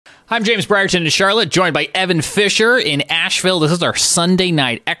I'm James Brierton in Charlotte, joined by Evan Fisher in Asheville. This is our Sunday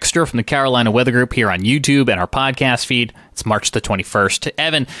night extra from the Carolina Weather Group here on YouTube and our podcast feed. It's March the 21st.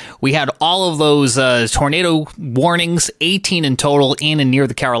 Evan, we had all of those tornado warnings, 18 in total, in and near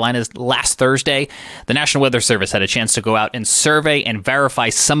the Carolinas last Thursday. The National Weather Service had a chance to go out and survey and verify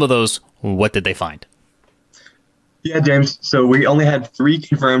some of those. What did they find? Yeah, James. So we only had 3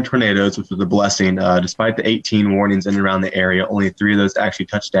 confirmed tornadoes, which was a blessing. Despite the 18 warnings in and around the area, only 3 of those actually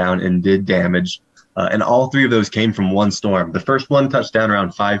touched down and did damage. And all 3 of those came from one storm. The first one touched down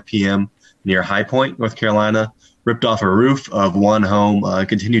around 5 p.m. near High Point, North Carolina, ripped off a roof of one home,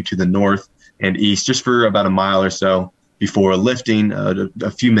 continued to the north and east just for about a mile or so before lifting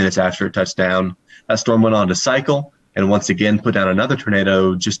a few minutes after it touched down. That storm went on to cycle and once again put down another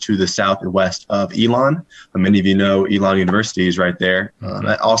tornado just to the south and west of Elon. Many of you know Elon University is right there.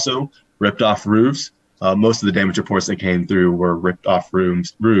 That also ripped off roofs. Most of the damage reports that came through were ripped off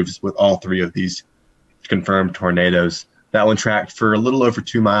roofs with all 3 of these confirmed tornadoes. That one tracked for a little over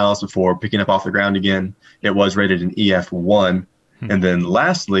 2 miles before picking up off the ground again. It was rated an EF1. And then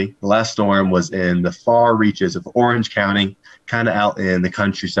lastly, the last storm was in the far reaches of Orange County, kind of out in the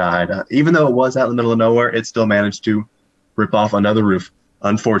countryside. Even though it was out in the middle of nowhere, it still managed to rip off another roof.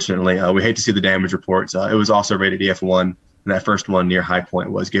 Unfortunately, we hate to see the damage reports. It was also rated EF1, and that first one near High Point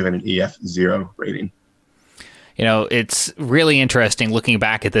was given an EF0 rating. You know, it's really interesting looking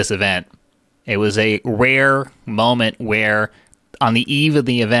back at this event. It was a rare moment where on the eve of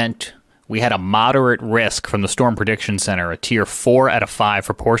the event, we had a moderate risk from the Storm Prediction Center, a tier 4 out of 5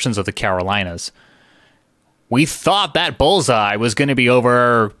 for portions of the Carolinas. We thought that bullseye was going to be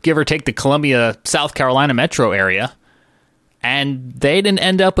over, give or take, the Columbia, South Carolina metro area, and they didn't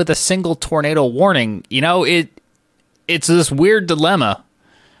end up with a single tornado warning. You know, it's this weird dilemma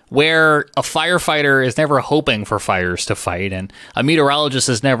where a firefighter is never hoping for fires to fight, and a meteorologist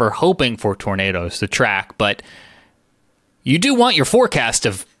is never hoping for tornadoes to track, but you do want your forecast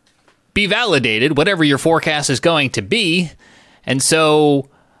to be validated, whatever your forecast is going to be. And so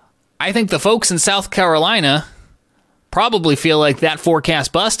I think the folks in South Carolina probably feel like that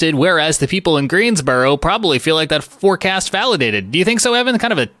forecast busted, whereas the people in Greensboro probably feel like that forecast validated. Do you think so, Evan?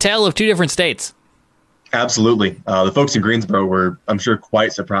 Kind of a tale of 2 different states. Absolutely. The folks in Greensboro were, I'm sure,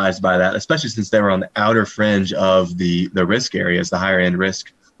 quite surprised by that, especially since they were on the outer fringe of the risk areas, the higher end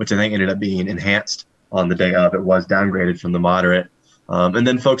risk, which I think ended up being enhanced on the day of. It was downgraded from the moderate. And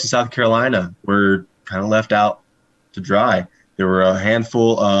then folks in South Carolina were kind of left out to dry. There were a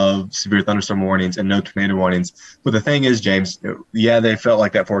handful of severe thunderstorm warnings and no tornado warnings. But the thing is, James, yeah, they felt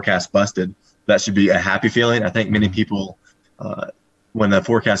like that forecast busted. That should be a happy feeling. I think many people, when the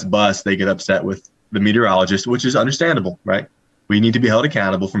forecast busts, they get upset with the meteorologist, which is understandable, right? We need to be held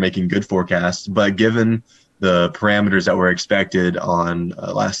accountable for making good forecasts. But given the parameters that were expected on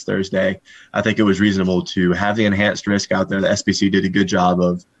last Thursday, I think it was reasonable to have the enhanced risk out there. The SPC did a good job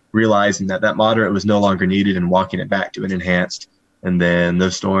of realizing that that moderate was no longer needed and walking it back to an enhanced. And then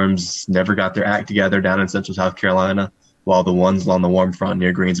those storms never got their act together down in central South Carolina, while the ones on the warm front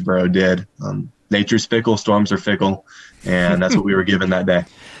near Greensboro did. Nature's fickle, storms are fickle, and that's what we were given that day.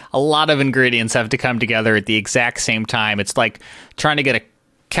 A lot of ingredients have to come together at the exact same time. It's like trying to get a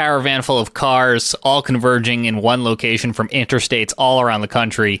caravan full of cars all converging in one location from interstates all around the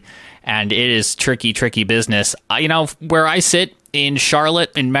country, and it is tricky business. You know, where I sit in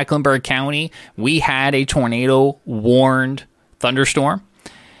Charlotte, in Mecklenburg County, we had a tornado-warned thunderstorm.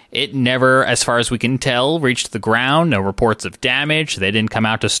 It never, as far as we can tell, reached the ground. No reports of damage. They didn't come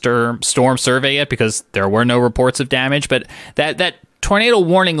out to storm survey it because there were no reports of damage. But that tornado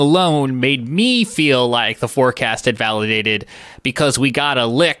warning alone made me feel like the forecast had validated because we got a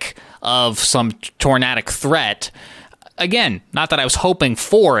lick of some tornadic threat. Again, not that I was hoping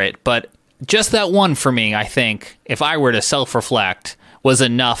for it, but just that one for me, I think, if I were to self-reflect, was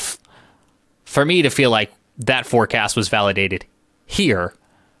enough for me to feel like that forecast was validated here.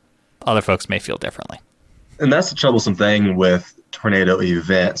 Other folks may feel differently. And that's the troublesome thing with tornado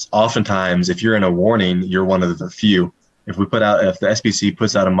events. Oftentimes, if you're in a warning, you're one of the few. If the SPC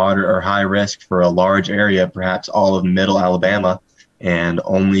puts out a moderate or high risk for a large area, perhaps all of middle Alabama, and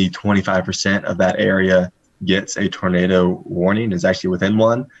only 25% of that area gets a tornado warning, is actually within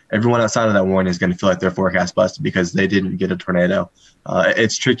one, everyone outside of that warning is going to feel like their forecast busted because they didn't get a tornado.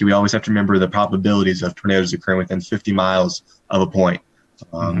 It's tricky. We always have to remember the probabilities of tornadoes occurring within 50 miles of a point.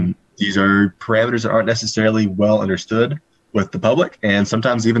 These are parameters that aren't necessarily well understood with the public, and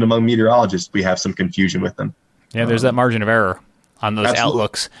sometimes even among meteorologists, we have some confusion with them. Yeah, there's that margin of error on those Absolutely.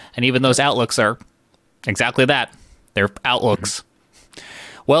 outlooks, and even those outlooks are exactly that. They're outlooks.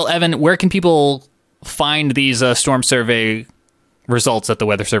 Well, Evan, where can people find these storm survey results that the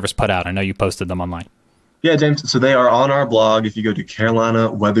Weather Service put out? I know you posted them online. Yeah, James. So they are on our blog. If you go to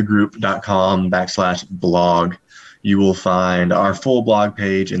carolinaweathergroup.com/blog, you will find our full blog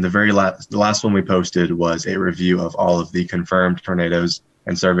page. And the last one we posted was a review of all of the confirmed tornadoes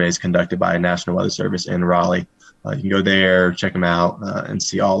and surveys conducted by National Weather Service in Raleigh. You can go there, check them out, and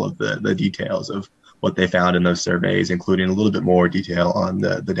see all of the details of what they found in those surveys, including a little bit more detail on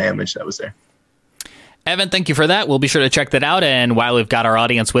the damage that was there. Evan, thank you for that. We'll be sure to check that out. And while we've got our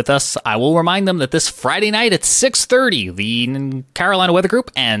audience with us, I will remind them that this Friday night at 6:30, the Carolina Weather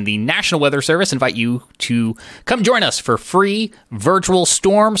Group and the National Weather Service invite you to come join us for free virtual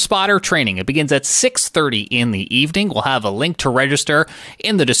storm spotter training. It begins at 6:30 in the evening. We'll have a link to register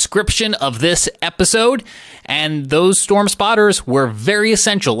in the description of this episode. And those storm spotters were very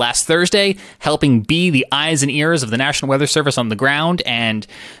essential last Thursday, helping be the eyes and ears of the National Weather Service on the ground. And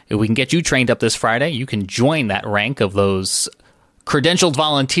if we can get you trained up this Friday, you can join that rank of those credentialed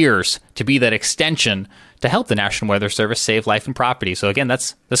volunteers to be that extension to help the National Weather Service save life and property. So again,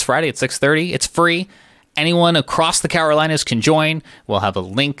 that's this Friday at 6:30. It's free. Anyone across the Carolinas can join. We'll have a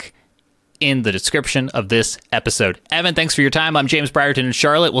link in the description of this episode. Evan, thanks for your time. I'm James Brierton in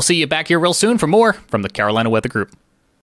Charlotte. We'll see you back here real soon for more from the Carolina Weather Group.